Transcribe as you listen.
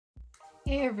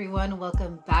Hey everyone,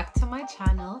 welcome back to my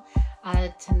channel.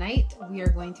 Tonight we are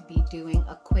going to be doing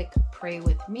a quick pray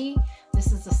with me.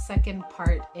 This is the second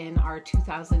part in our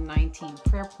 2019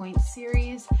 prayer point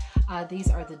series.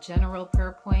 These are the general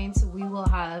prayer points. We will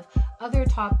have other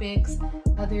topics,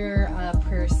 other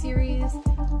prayer series,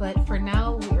 but for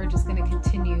now we are just going to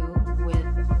continue with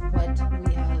what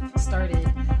we have started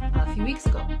a few weeks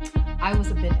ago. I was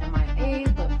a bit MIA,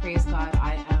 but praise God,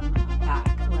 I am back.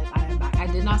 I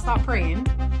did not stop praying.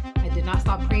 I did not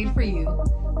stop praying for you,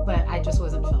 but I just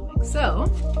wasn't filming. So,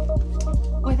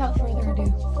 without further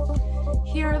ado,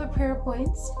 here are the prayer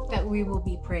points that we will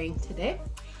be praying today.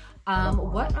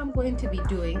 What I'm going to be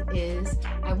doing is,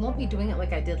 I won't be doing it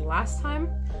like I did last time.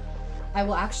 I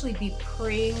will actually be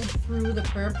praying through the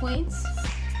prayer points,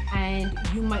 and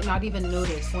you might not even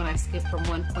notice when I skip from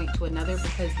one point to another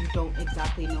because you don't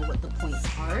exactly know what the points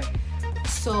are.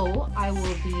 So I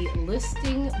will be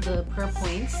listing the prayer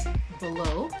points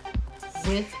below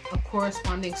with a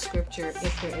corresponding scripture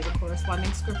if there is a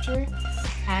corresponding scripture.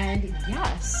 And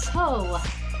yes, so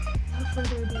without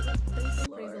further ado,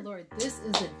 praise the Lord. This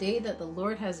is the day that the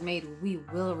Lord has made. We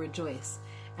will rejoice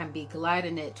and be glad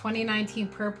in it. 2019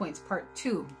 prayer points part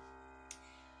 2.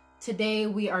 Today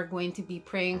we are going to be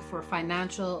praying for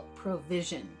financial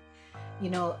provision. You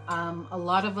know, a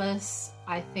lot of us,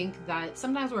 I think that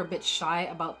sometimes we're a bit shy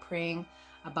about praying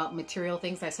about material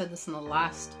things. I said this in the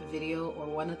last video or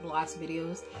one of the last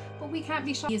videos, but we can't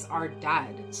be shy. He's our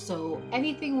dad. So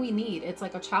anything we need, it's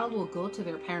like a child will go to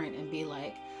their parent and be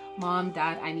like, Mom,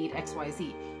 Dad, I need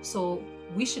XYZ. So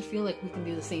we should feel like we can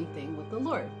do the same thing with the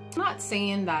Lord. I'm not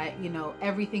saying that, you know,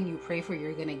 everything you pray for,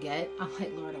 you're going to get. I'm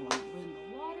like, Lord, I want to win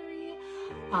the lottery.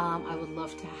 I would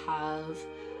love to have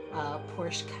a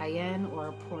Porsche Cayenne or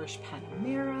a Porsche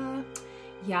Panamera.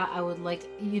 Yeah, I would like,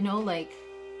 you know, like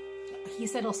he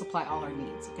said he'll supply all our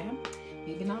needs, okay?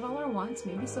 Maybe not all our wants,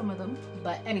 maybe some of them.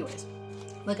 But anyways,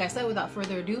 like I said, without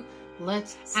further ado,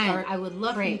 let's start. And I would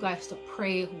love for you guys to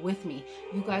pray with me.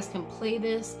 You guys can play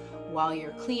this while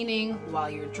you're cleaning, while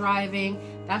you're driving.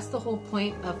 That's the whole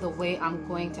point of the way I'm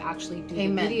going to actually do the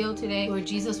video today. Lord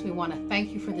Jesus, we want to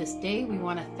thank you for this day. We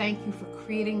want to thank you for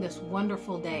creating this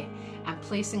wonderful day and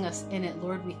placing us in it.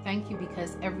 Lord, we thank you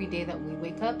because every day that we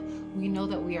wake up, we know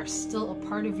that we are still a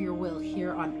part of your will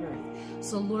here on earth.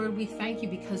 So Lord, we thank you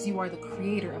because you are the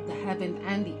creator of the heaven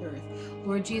and the earth.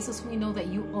 Lord Jesus, we know that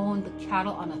you own the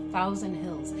cattle on 1,000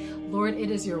 hills. Lord, it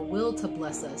is your will to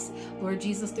bless us. Lord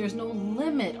Jesus, there's no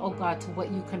limit, oh God, to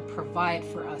what you can provide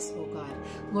for us, oh God.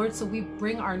 Lord, so we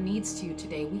bring our needs to you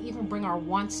today. We even bring our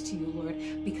wants to you, Lord,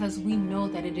 because we know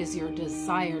that it is your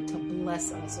desire to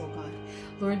bless us, oh God.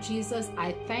 Lord Jesus,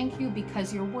 I thank you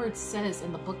because your word says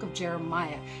in the book of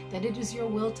Jeremiah that it is your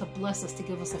will to bless us, to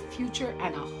give us a future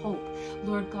and a hope,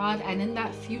 Lord God, and in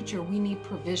that future we need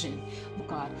provision,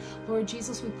 God. Lord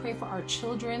Jesus, we pray for our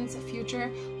children's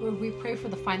future. Lord, we pray for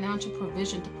the financial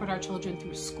provision to put our children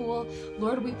through school.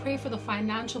 Lord, we pray for the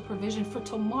financial provision for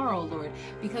tomorrow, Lord,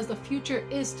 because the future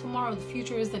is tomorrow. The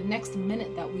future is the next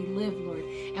minute that we live, Lord,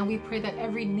 and we pray that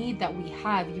every need that we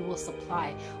have, you will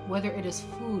supply, whether it is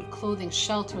food, clothing,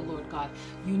 shelter, Lord God.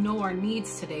 You know our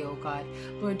needs today, oh God.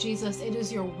 Lord Jesus, it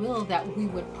is your will that we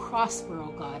would prosper,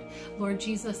 oh God. Lord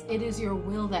Jesus, it is your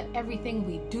will that everything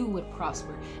we do would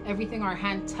prosper. Everything our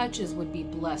hand touches would be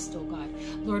blessed, oh God.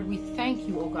 Lord, we thank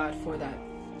you, oh God, for that.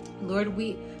 Lord,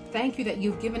 we thank you that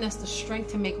you've given us the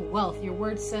strength to make wealth. Your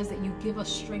word says that you give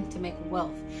us strength to make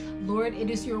wealth. Lord, it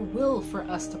is your will for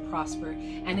us to prosper,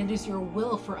 and it is your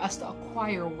will for us to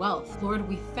acquire wealth. Lord,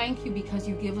 we thank you because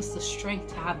you give us the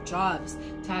strength to have jobs,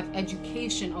 to have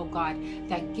education, oh God,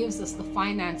 that gives us the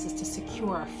finances to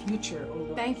secure our future, oh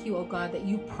Lord. Thank you, oh God, that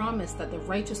you promised that the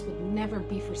righteous would never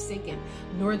be forsaken,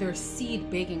 nor their seed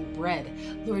begging bread.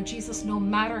 Lord Jesus, no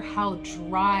matter how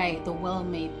dry the well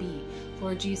may be,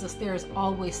 Lord Jesus, there is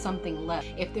always something left.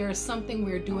 If there is something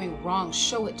we're doing wrong,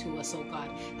 show it to us, oh God.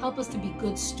 Help us to be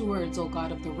good stewards, oh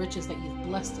God, of the riches that you've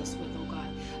blessed us with, oh God.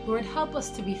 Lord, help us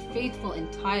to be faithful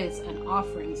in tithes and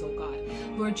offerings, oh God.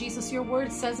 Lord Jesus, your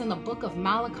word says in the book of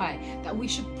Malachi that we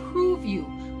should prove you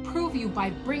by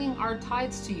bringing our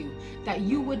tithes to you, that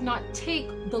you would not take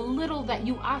the little that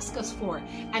you ask us for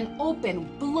and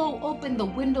blow open the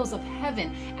windows of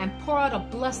heaven and pour out a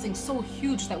blessing so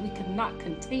huge that we could not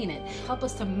contain it. Help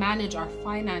us to manage our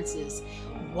finances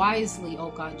wisely,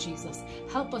 oh God Jesus.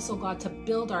 Help us, oh God, to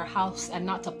build our house and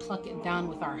not to pluck it down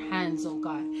with our hands, oh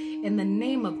God. In the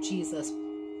name of Jesus.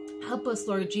 Help us,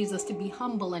 Lord Jesus, to be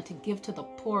humble and to give to the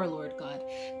poor, Lord God.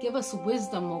 Give us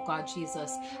wisdom, oh God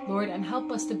Jesus, Lord, and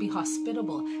help us to be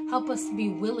hospitable. Help us to be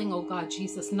willing, oh God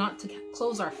Jesus, not to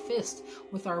close our fist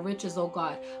with our riches, oh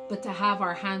God, but to have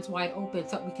our hands wide open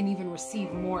so that we can even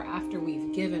receive more after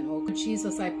we've given, oh God.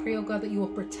 Jesus, I pray, oh God, that you will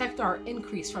protect our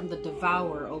increase from the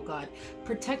devourer, oh God.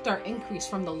 Protect our increase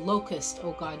from the locust,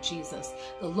 oh God Jesus.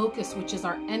 The locust, which is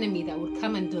our enemy that would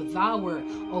come and devour,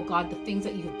 oh God, the things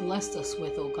that you've blessed us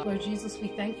with, oh God. Lord Jesus, we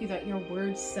thank you that your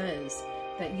word says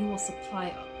that you will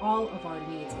supply all of our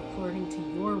needs according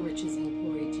to your riches and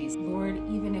glory, Jesus. Lord,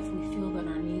 even if we feel that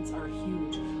our needs are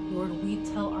huge, Lord, we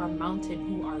tell our mountain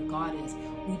who our God is.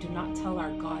 We do not tell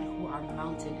our God who our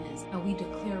mountain is. And we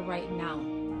declare right now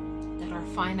that our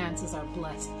finances are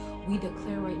blessed. We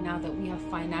declare right now that we have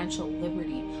financial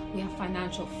liberty. We have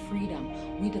financial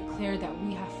freedom. We declare that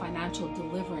we have financial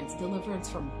deliverance, deliverance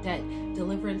from debt,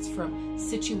 deliverance from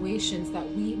situations that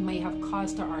we may have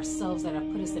caused to ourselves that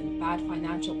have put us in bad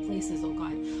financial places, oh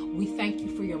God. We thank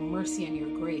you for your mercy and your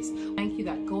grace. Thank you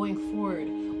that going forward,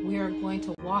 we are going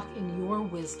to walk in your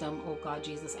wisdom, oh God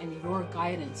Jesus, and your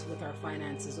guidance with our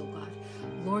finances, oh God.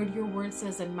 Lord, your word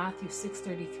says in Matthew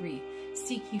 6:33,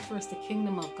 seek ye first the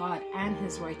kingdom of God and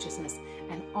his righteousness,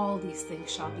 and all these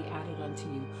things shall be added unto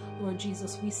you. Lord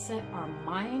Jesus, we set our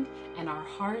mind and our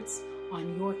hearts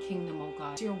on your kingdom, oh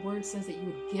God. Your word says that you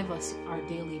would give us our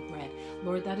daily bread.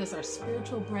 Lord, that is our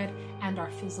spiritual bread and our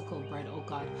physical bread, oh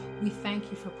God. We thank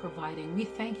you for providing. We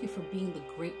thank you for being the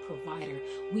great provider.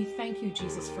 We thank you,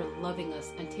 Jesus, for loving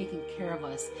us and taking care of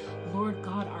us. Lord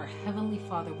God, our Heavenly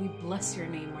Father, we bless your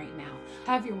name right now.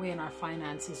 Have your way in our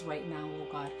finances right now, oh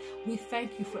God. We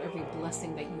thank you for every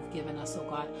blessing that you've given us, oh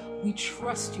God. We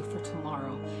trust you for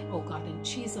tomorrow, oh God. In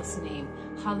Jesus' name,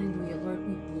 hallelujah. Lord,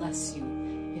 we bless you.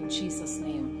 In Jesus'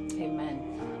 name,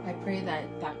 amen. I pray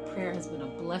that that prayer has been a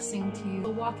blessing to you.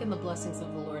 Walk in the blessings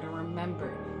of the Lord, and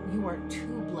remember, you are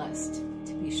too blessed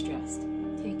to be stressed.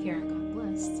 Take care and God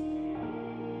bless.